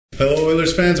Hello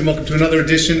Oilers fans, and welcome to another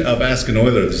edition of Ask an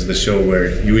Oiler. This is the show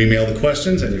where you email the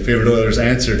questions and your favorite Oilers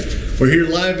answer. We're here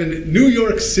live in New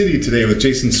York City today with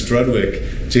Jason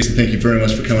Strudwick. Jason, thank you very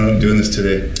much for coming out and doing this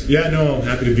today. Yeah, no, I'm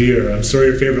happy to be here. I'm sorry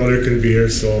your favorite Oiler couldn't be here,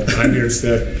 so I'm here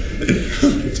instead.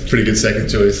 It's a pretty good second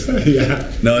choice.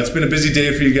 Yeah. No, it's been a busy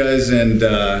day for you guys, and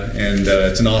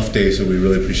it's an off day, so we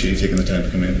really appreciate you taking the time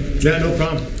to come in. Yeah, no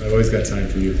problem. I've always got time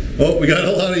for you. Well, we got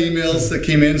a lot of emails that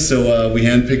came in, so we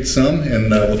handpicked some,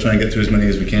 and we'll try and get through as many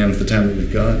as we can with the time that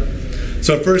we've got.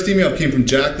 So our first email came from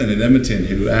Jacqueline in Edmonton,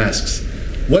 who asks,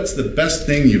 what's the best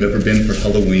thing you've ever been for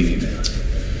Halloween?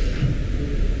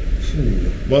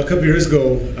 Well, a couple years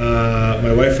ago,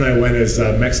 my wife and I went as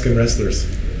Mexican wrestlers,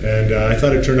 and I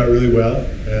thought it turned out really well.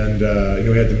 And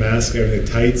we had the mask, everything,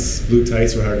 tights, blue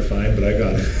tights were hard to find, but I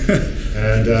got them.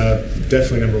 And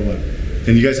definitely number one.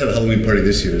 And you guys had a Halloween party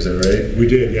this year, is that right? We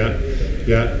did, yeah.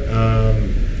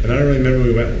 And I don't really remember what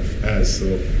we went as, so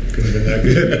couldn't have been that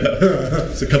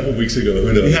good. It's a couple weeks ago,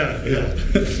 who knows? Yeah.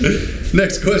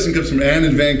 Next question comes from Ann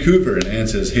in Vancouver, and Ann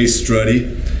says, hey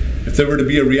Struddy, if there were to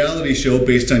be a reality show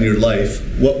based on your life,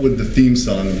 what would the theme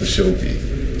song of the show be?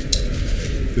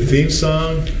 The theme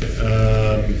song?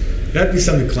 That'd be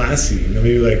something classy,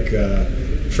 maybe like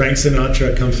Frank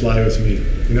Sinatra, Come Fly With Me.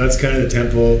 That's kind of the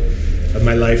tempo of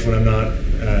my life when I'm not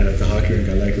at the hockey rink.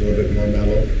 I like it a little bit more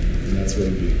mellow, and that's what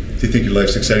it'd be. Do you think your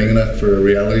life's exciting enough for a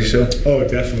reality show? Oh,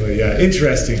 definitely, yeah.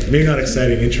 Interesting. Maybe not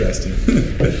exciting, interesting.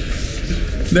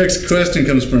 Next question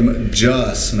comes from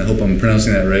Joss, and I hope I'm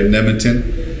pronouncing that right, in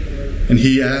Edmonton. And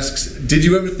he asks, did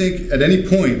you ever think at any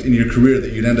point in your career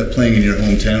that you'd end up playing in your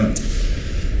hometown?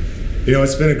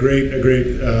 It's been a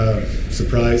great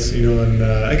surprise, and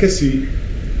I guess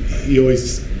you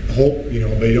always hope, but you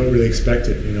don't really expect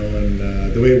it,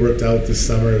 and the way it worked out this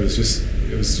summer, it was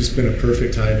just been a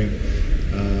perfect timing.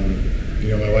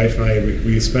 My wife and I,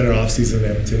 we spent our off season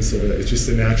in Edmonton, so it's just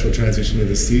a natural transition to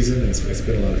this season, and it's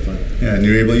been a lot of fun. Yeah, and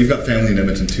you've got family in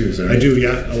Edmonton too, is that right? I do,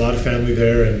 yeah, a lot of family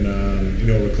there, and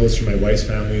we're closer to my wife's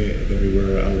family than we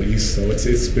were out east, so it's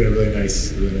been a really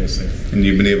nice thing. And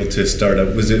you've been able to start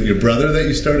up. Was it your brother that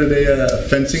you started a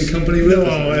fencing company with? No,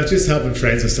 I was just helping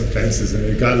friends with some fences, and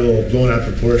it got a little blown out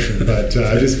of proportion. But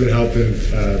I've just been helping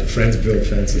friends build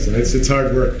fences, and it's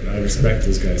hard work. I respect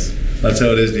those guys. That's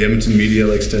how it is. The Edmonton media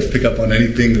likes to pick up on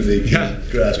anything that they can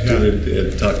grasp to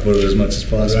and talk about it as much as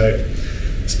possible. Right.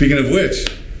 Speaking of which,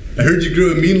 I heard you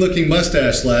grew a mean-looking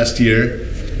mustache last year.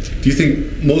 Do you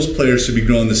think most players should be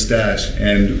growing the stash?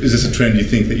 And is this a trend you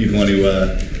think that you'd want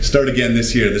to start again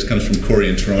this year? This comes from Corey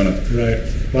in Toronto. Right.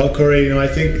 Well, Corey, I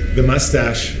think the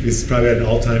mustache is probably at an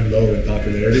all-time low in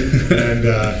popularity.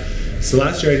 And so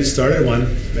last year I just started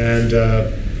one, and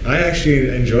I actually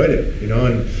enjoyed it,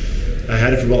 and I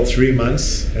had it for about 3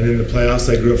 months, and in the playoffs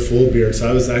I grew a full beard, so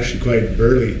I was actually quite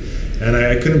burly. And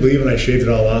I couldn't believe when I shaved it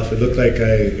all off. It looked like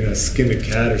I skinned a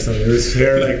cat or something. There was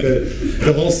hair, like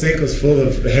the whole sink was full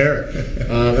of hair.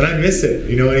 And I miss it.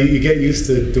 You get used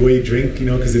to the way you drink,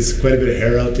 because it's quite a bit of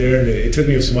hair out there. And it took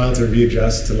me a while to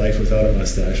readjust to life without a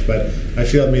mustache. But I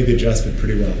feel I made the adjustment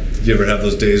pretty well. Did you ever have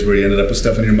those days where you ended up with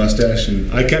stuff in your mustache?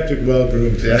 I kept it well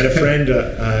groomed. Yeah. I had a friend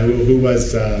who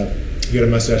was... he had a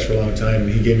mustache for a long time, and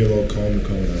he gave me a little comb to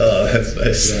comb it out. Oh, that's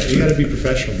nice. Yeah, you got to be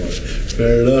professional about it.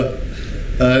 Fair enough.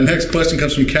 Next question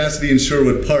comes from Cassidy in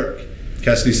Sherwood Park.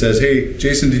 Cassidy says, hey,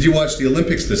 Jason, did you watch the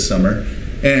Olympics this summer?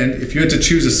 And if you had to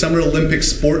choose a Summer Olympic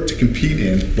sport to compete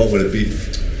in, what would it be?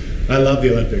 I love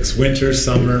the Olympics. Winter,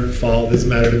 summer, fall, doesn't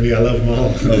matter to me. I love them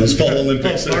all. Oh, those fall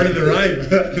Olympics. Part of the rhyme.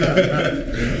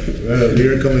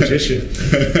 Lyrical magician.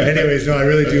 Anyways, no, I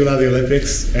really do love the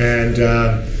Olympics. And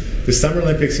the Summer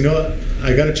Olympics,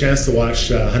 I got a chance to watch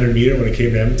 100 meter when it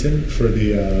came to Edmonton for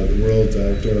the World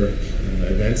Outdoor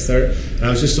events there. And I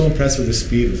was just so impressed with the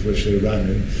speed with which they run.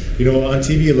 And, on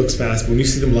TV it looks fast, but when you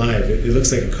see them live, it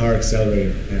looks like a car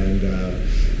accelerating. And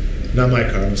not my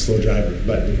car, I'm a slow driver.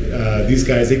 But these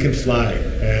guys, they can fly.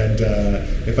 And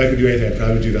if I could do anything, I'd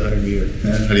probably do the 100 meter.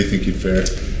 Yeah, how do you think you'd fare?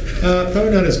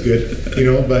 Probably not as good,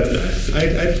 but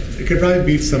I could probably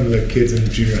beat some of the kids in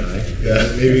junior high.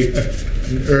 Maybe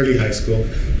early high school.